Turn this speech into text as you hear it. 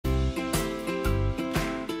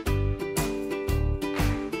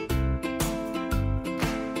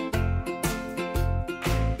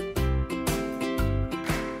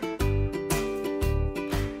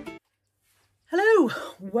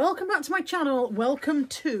Welcome back to my channel. Welcome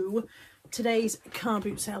to today's car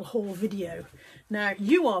boot sale haul video. Now,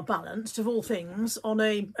 you are balanced, of all things, on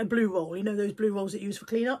a blue roll. You know those blue rolls that you use for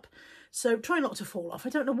cleanup? So try not to fall off. I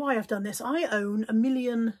don't know why I've done this. I own a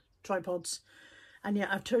million tripods, and yet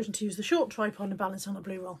I've chosen to use the short tripod and balance on a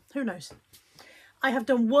blue roll. Who knows? I have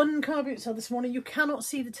done one car boot sale this morning. You cannot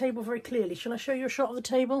see the table very clearly. Shall I show you a shot of the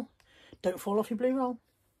table? Don't fall off your blue roll.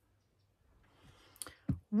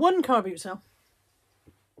 One car boot sale.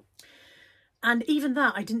 And even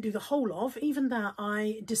that I didn't do the whole of. Even that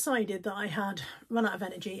I decided that I had run out of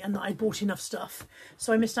energy and that I bought enough stuff.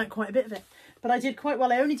 So I missed out quite a bit of it. But I did quite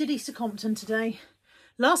well. I only did Easter Compton today.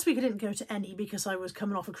 Last week I didn't go to any because I was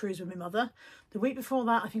coming off a cruise with my mother. The week before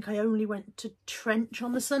that I think I only went to Trench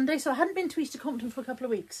on the Sunday. So I hadn't been to Easter Compton for a couple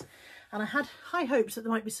of weeks. And I had high hopes that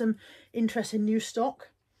there might be some interest in new stock.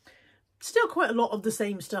 Still quite a lot of the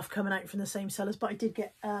same stuff coming out from the same sellers, but I did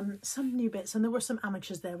get some new bits, and there were some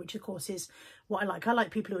amateurs there, which of course is what I like. I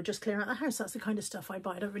like people who are just clearing out the house. That's the kind of stuff I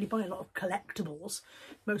buy. I don't really buy a lot of collectibles,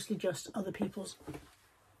 mostly just other people's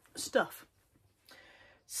stuff.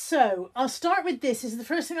 So I'll start with this. This is the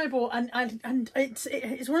first thing I bought, and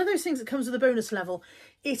it's one of those things that comes with a bonus level.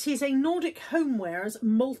 It is a Nordic Homewares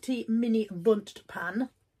multi-mini bunt pan.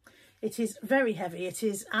 It is very heavy. It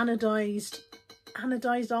is anodized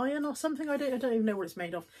iron or something. I don't even know what it's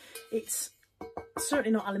made of. It's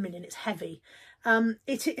certainly not aluminium. It's heavy.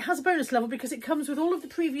 It has a bonus level because it comes with all of the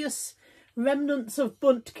previous remnants of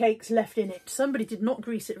bundt cakes left in it. Somebody did not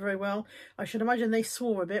grease it very well. I should imagine they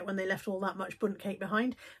swore a bit when they left all that much bundt cake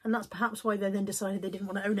behind, and that's perhaps why they then decided they didn't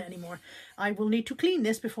want to own it anymore. I will need to clean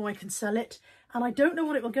this before I can sell it, and I don't know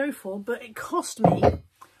what it will go for, but it cost me,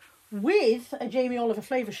 with a Jamie Oliver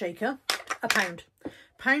flavour shaker, £1.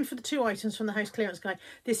 £1 for the two items from the house clearance guide.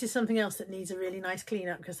 This is something else that needs a really nice clean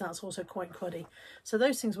up because that's also quite cruddy. So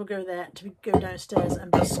those things will go there to go downstairs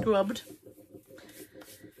and be scrubbed.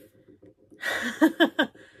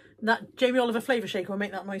 That Jamie Oliver flavour shaker will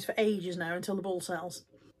make that noise for ages now until the ball sells.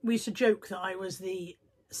 We used to joke that I was the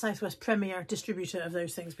Southwest Premier distributor of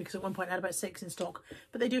those things because at one point I had about 6 in stock,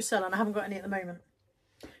 but they do sell and I haven't got any at the moment.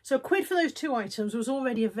 So £1 for those two items was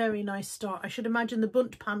already a very nice start. I should imagine the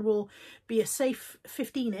bundt pan will be a safe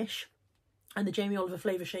 15-ish, and the Jamie Oliver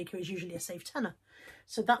flavour shaker is usually a safe tenner.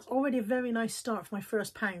 So that's already a very nice start for my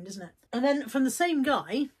first £1, isn't it? And then from the same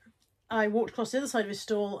guy, I walked across the other side of his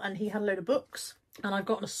stall and he had a load of books. And I've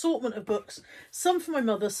got an assortment of books, some for my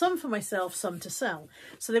mother, some for myself, some to sell.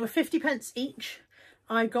 So they were 50p each.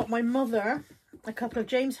 I got my mother a couple of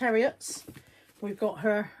James Herriot's. We've got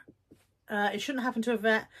her It Shouldn't Happen to a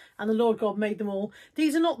Vet and The Lord God Made Them All.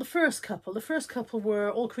 These are not the first couple. The first couple were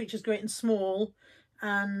All Creatures Great and Small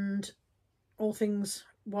and All Things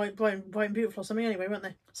White and Beautiful or something anyway, weren't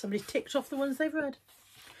they? Somebody ticked off the ones they've read.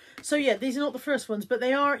 So yeah, these are not the first ones, but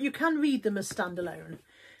they are, you can read them as standalone.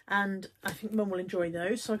 And I think Mum will enjoy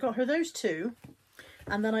those. So I got her those two.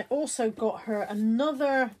 And then I also got her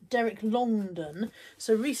another Derek Longdon.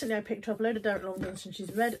 So recently I picked up a load of Derek Longdons and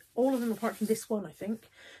she's read all of them apart from this one, I think.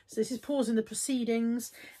 So this is Pausing the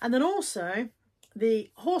Proceedings. And then also the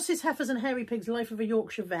Horses, Heifers and Hairy Pigs, Life of a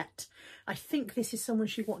Yorkshire Vet. I think this is someone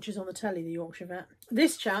she watches on the telly, the Yorkshire Vet.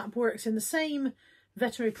 This chap works in the same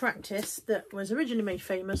veterinary practice that was originally made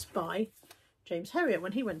famous by James Herriot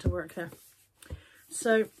when he went to work there.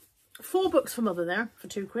 So 4 books for Mother there for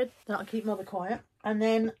 £2. That'll keep Mother quiet. And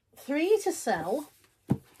then 3 to sell.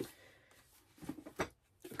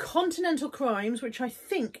 Continental Crimes, which I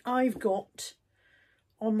think I've got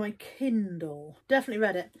on my Kindle. Definitely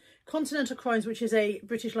read it. Continental Crimes, which is a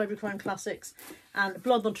British Library Crime Classics, and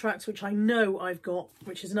Blood on Tracks, which I know I've got,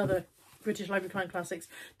 which is another British Library Crime Classics.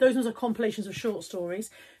 Those ones are compilations of short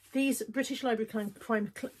stories. These British Library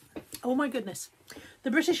Crime oh my goodness.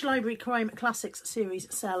 The British Library Crime Classics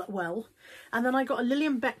series sell well. And then I got a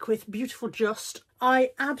Lillian Beckwith Beautiful Just.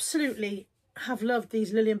 I absolutely have loved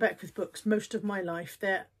these Lillian Beckwith books most of my life.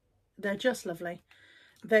 They're just lovely.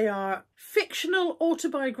 They are fictional,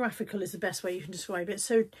 autobiographical is the best way you can describe it.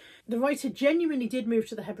 So the writer genuinely did move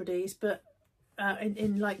to the Hebrides, but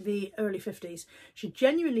in like the early 50s. She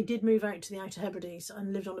genuinely did move out to the Outer Hebrides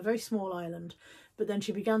and lived on a very small island. But then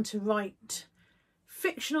she began to write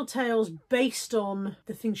fictional tales based on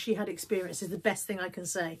the things she had experienced, is the best thing I can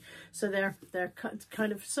say. So they're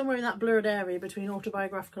kind of somewhere in that blurred area between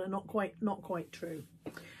autobiographical and not quite true.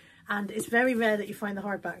 And it's very rare that you find the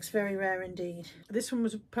hardbacks, very rare indeed. This one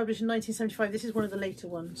was published in 1975. This is one of the later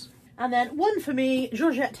ones. And then one for me,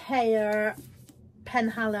 Georgette Heyer,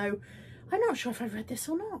 Penhallow. I'm not sure if I've read this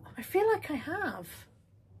or not. I feel like I have.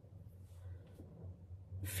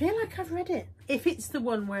 I feel like I've read it. If it's the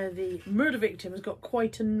one where the murder victim has got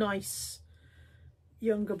quite a nice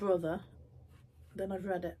younger brother, then I've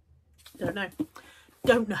read it. Don't know.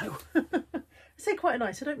 Don't know. I say quite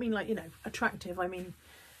nice. I don't mean like, you know, attractive. I mean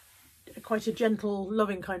quite a gentle,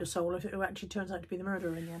 loving kind of soul who actually turns out to be the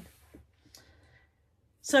murderer in the end.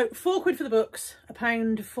 So £4 for the books,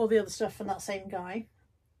 £1 for the other stuff from that same guy.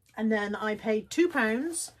 And then I paid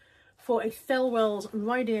 £2 for a Thelwell's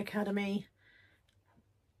Riding Academy.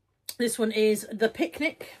 This one is The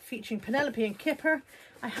Picnic, featuring Penelope and Kipper.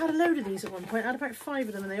 I had a load of these at one point. I had about 5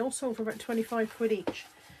 of them and they all sold for about 25 quid each.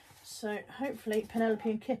 So hopefully Penelope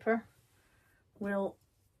and Kipper will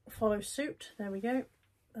follow suit. There we go.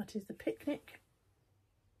 That is The Picnic.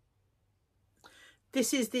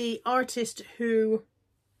 This is the artist who...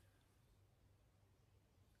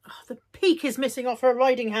 Oh, the peak is missing off her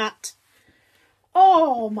riding hat.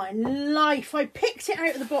 Oh my life. I picked it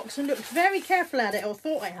out of the box and looked very carefully at it, or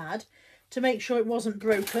thought I had, to make sure it wasn't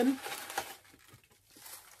broken.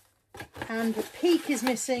 And the peak is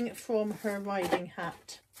missing from her riding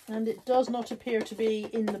hat. And it does not appear to be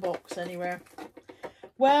in the box anywhere.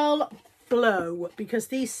 Well, blow, because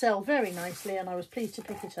these sell very nicely and I was pleased to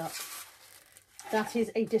pick it up. That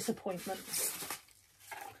is a disappointment.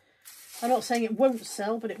 I'm not saying it won't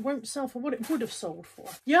sell, but it won't sell for what it would have sold for.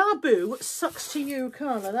 Yaboo, sucks to you,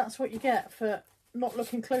 Carla. That's what you get for not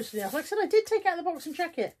looking closely enough. Like I said, I did take it out of the box and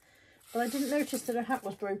check it, but I didn't notice that her hat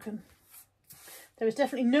was broken. There is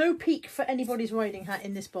definitely no peak for anybody's riding hat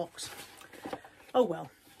in this box. Oh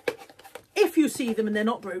well. If you see them and they're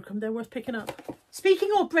not broken, they're worth picking up. Speaking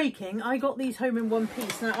of breaking, I got these home in one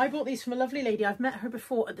piece. Now, I bought these from a lovely lady. I've met her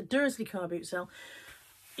before at the Dursley car boot sale.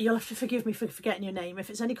 You'll have to forgive me for forgetting your name. If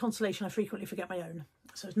it's any consolation, I frequently forget my own.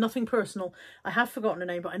 So it's nothing personal. I have forgotten her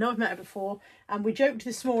name, but I know I've met her before. And we joked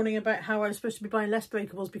this morning about how I was supposed to be buying less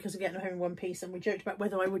breakables because of getting them home in one piece. And we joked about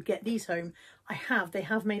whether I would get these home. I have. They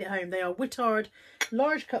have made it home. They are Whittard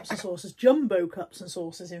large cups and saucers. Jumbo cups and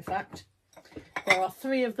saucers, in fact. There are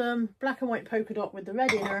 3 of them. Black and white polka dot with the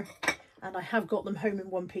red inner. And I have got them home in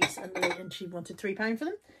one piece. And she wanted £3 for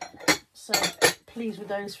them. So pleased with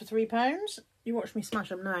those for £3. You watch me smash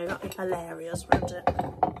them now, that'd be hilarious, won't it?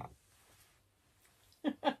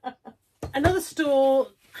 Another store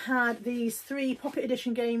had these 3 pocket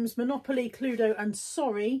edition games, Monopoly, Cluedo and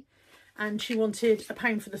Sorry, and she wanted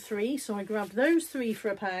 £1 for the 3, so I grabbed those 3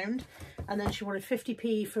 for £1, and then she wanted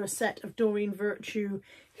 50p for a set of Doreen Virtue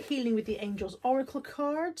Healing with the Angels Oracle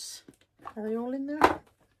cards. Are they all in there?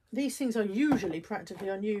 These things are usually practically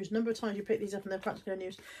unused. Number of times you pick these up and they're practically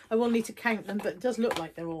unused. I will need to count them, but it does look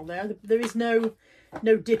like they're all there. There is no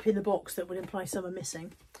dip in the box that would imply some are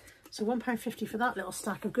missing. So £1.50 for that little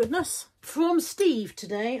stack of goodness. From Steve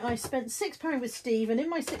today, I spent £6 with Steve, and in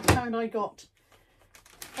my £6 I got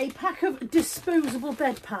a pack of disposable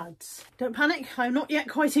bed pads. Don't panic, I'm not yet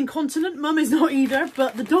quite incontinent. Mum is not either,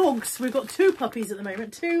 but the dogs, we've got 2 puppies at the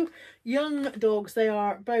moment, 2 young dogs. They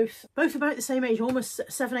are both about the same age, almost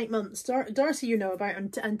 7-8 months. Darcy you know about,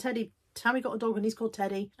 and Teddy. Tammy got a dog and he's called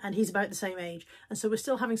Teddy, and he's about the same age. And so we're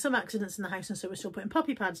still having some accidents in the house, and so we're still putting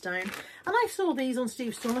puppy pads down. And I saw these on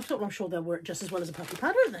Steve's store and I thought, well, I'm sure they'll work just as well as a puppy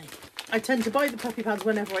pad, won't they? I tend to buy the puppy pads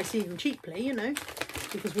whenever I see them cheaply, you know,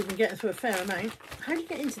 because we've been getting through a fair amount. How do you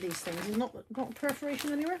get into these things? There's not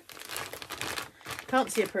perforation anywhere?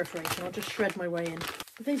 Can't see a perforation. I'll just shred my way in.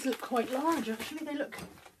 These look quite large, actually.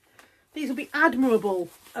 These will be admirable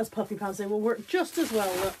as puppy pads. They will work just as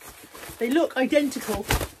well. Look, they look identical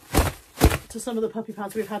to some of the puppy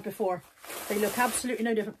pads we've had before. They look absolutely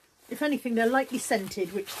no different. If anything, they're lightly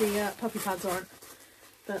scented, which the puppy pads aren't.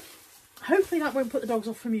 But hopefully that won't put the dogs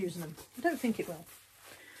off from using them. I don't think it will.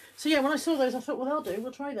 So yeah, when I saw those, I thought, well, they'll do.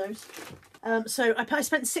 We'll try those. So I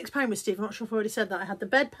spent £6 with Steve. I'm not sure if I already said that. I had the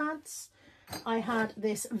bed pads. I had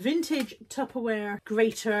this vintage Tupperware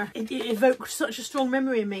grater. It evoked such a strong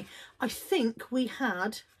memory in me. I think we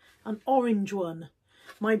had an orange one.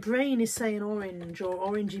 My brain is saying orange or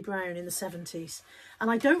orangey brown in the 70s.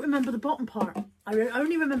 And I don't remember the bottom part. I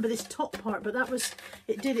only remember this top part, but that was,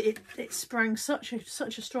 it sprang such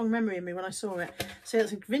a strong memory in me when I saw it. So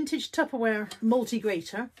it's a vintage Tupperware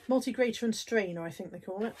multi-grater and strainer, I think they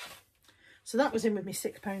call it. So that was in with me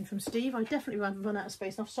 £6 from Steve. I definitely run out of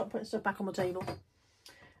space. I'll stop putting stuff back on the table.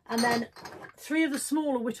 And then 3 of the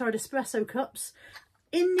smaller Whittard espresso cups.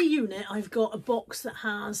 In the unit, I've got a box that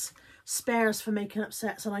has spares for making up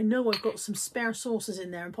sets, and I know I've got some spare saucers in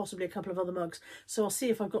there and possibly a couple of other mugs. So I'll see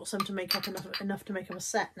if I've got some to make up enough to make up a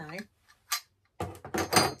set now.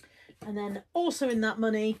 And then also in that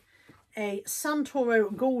money, a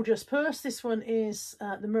Santoro gorgeous purse. This one is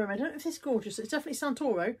the Mermaid. I don't know if it's gorgeous. It's definitely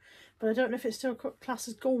Santoro, but I don't know if it's still classed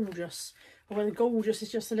as gorgeous, or whether gorgeous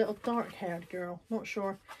is just a little dark-haired girl. Not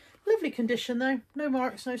sure. Lovely condition though, no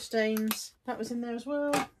marks, no stains. That was in there as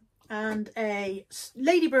well. And a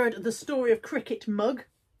Ladybird, The Story of Cricket mug.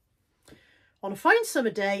 On a fine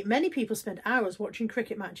summer day, many people spend hours watching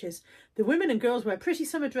cricket matches. The women and girls wear pretty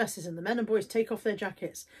summer dresses and the men and boys take off their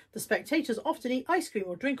jackets. The spectators often eat ice cream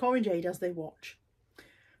or drink orangeade as they watch.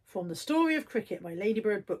 From The Story of Cricket by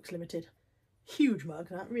Ladybird Books Limited. Huge mug,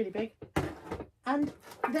 that, really big. And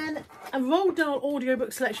then a Roald Dahl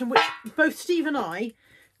audiobook selection, which both Steve and I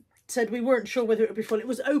said we weren't sure whether it would be full. It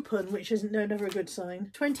was open, which is never a good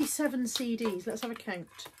sign. 27 CDs. Let's have a count.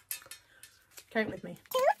 Count with me.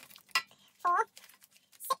 4,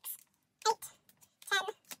 6, 8, 10,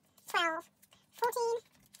 12, 14,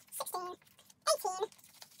 16, 18,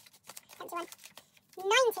 21,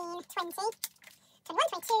 19, 20, 21,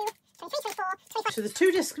 22, 23, 24, 25. So there's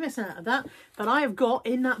 2 discs missing out of that, but I have got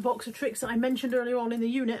in that box of tricks that I mentioned earlier on in the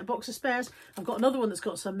unit, a box of spares. I've got another one that's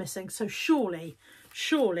got some missing, so surely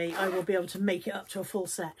I will be able to make it up to a full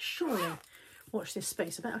set. Surely. Watch this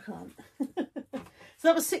space. I bet I can't. So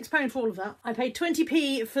that was £6 for all of that. I paid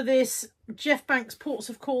 20p for this Jeff Banks Ports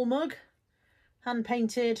of Call mug. Hand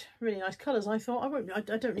painted, really nice colours. I thought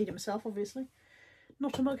I don't need it myself, obviously.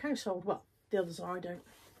 Not a mug household. Well, the others are, I don't.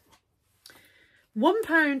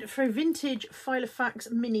 £1 for a vintage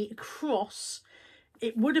Filofax Mini Cross.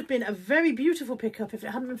 It would have been a very beautiful pickup if it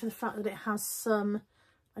hadn't been for the fact that it has some,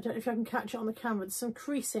 I don't know if I can catch it on the camera, there's some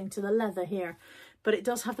creasing to the leather here. But it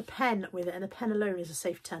does have the pen with it, and the pen alone is a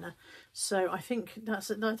safe tenner. So I think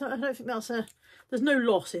that's I don't think that's there's no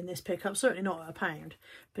loss in this pickup, certainly not at £1.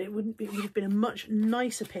 But it would have been a much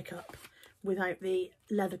nicer pickup without the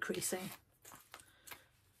leather creasing.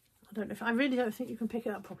 I really don't think you can pick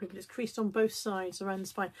it up properly, but it's creased on both sides around the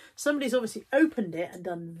spine. Somebody's obviously opened it and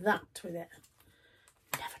done that with it.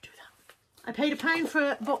 Never do that. I paid £1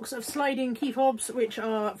 for a box of sliding key fobs, which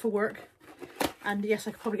are for work. And yes,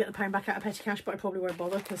 I could probably get the £1 back out of petty cash, but I probably won't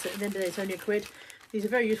bother because at the end of the day it's only £1. These are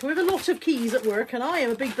very useful. We have a lot of keys at work, and I am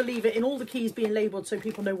a big believer in all the keys being labelled so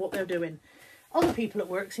people know what they're doing. Other people at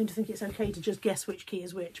work seem to think it's okay to just guess which key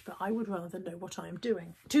is which, but I would rather know what I'm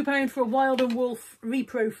doing. £2 for a Wild & Wolf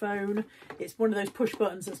Repro phone. It's one of those push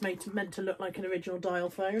buttons that's meant to look like an original dial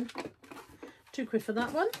phone. £2 for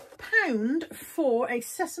that one. £1 for a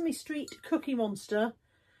Sesame Street Cookie Monster.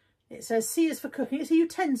 It says C is for cooking. It's a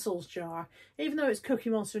utensils jar. Even though it's Cookie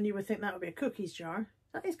Monster and you would think that would be a cookies jar.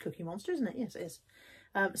 That is Cookie Monster, isn't it? Yes, it is.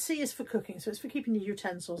 C is for cooking, so it's for keeping your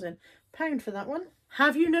utensils in. £1 for that one.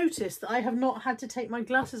 Have you noticed that I have not had to take my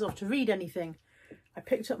glasses off to read anything? I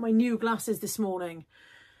picked up my new glasses this morning.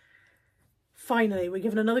 Finally, we're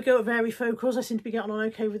giving another go at varifocals. I seem to be getting on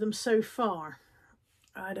okay with them so far.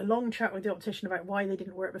 I had a long chat with the optician about why they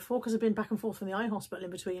didn't work before, because I've been back and forth from the eye hospital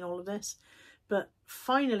in between all of this. But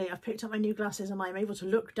finally, I've picked up my new glasses and I'm able to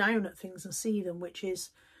look down at things and see them, which is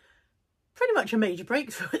pretty much a major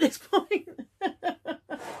breakthrough at this point.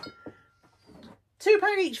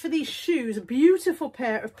 £2 each for these shoes. A beautiful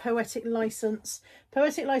pair of Poetic License.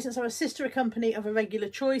 Poetic License are a sister company of a Regular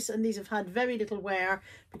Choice, and these have had very little wear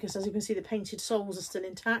because, as you can see, the painted soles are still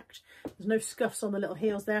intact. There's no scuffs on the little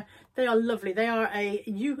heels there. They are lovely. They are a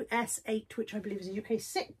US 8, which I believe is a UK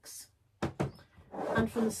 6.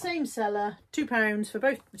 And from the same seller, £2 for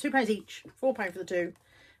both, £2 each, £4 for the two.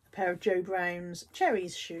 A pair of Joe Brown's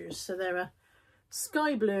Cherries shoes. So they're a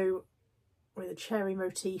sky blue with a cherry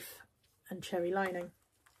motif and cherry lining.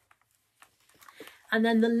 And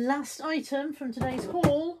then the last item from today's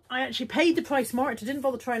haul, I actually paid the price marked. I didn't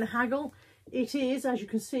bother trying to haggle. It is, as you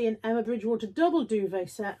can see, an Emma Bridgewater double duvet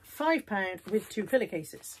set, £5 with 2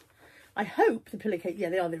 pillowcases. I hope the pillowcase, yeah,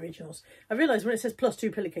 they are the originals. I realised when it says plus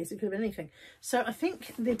 2 pillowcases, it could have been anything. So I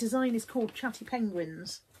think the design is called Chatty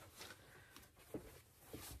Penguins.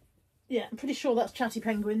 Yeah, I'm pretty sure that's Chatty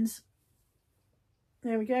Penguins.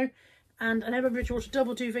 There we go. And an Emma Bridgewater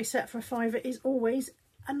double duvet set for £5 is always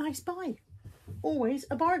a nice buy. Always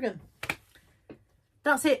a bargain.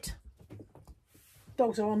 That's it.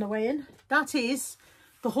 Dogs are on the way in. That is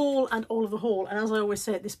the haul and all of the haul. And as I always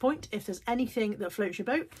say at this point, if there's anything that floats your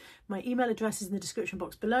boat, my email address is in the description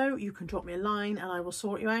box below. You can drop me a line and I will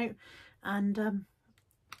sort you out. And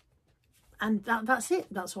that's it.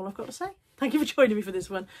 That's all I've got to say. Thank you for joining me for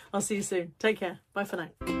this one. I'll see you soon. Take care. Bye for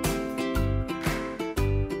now.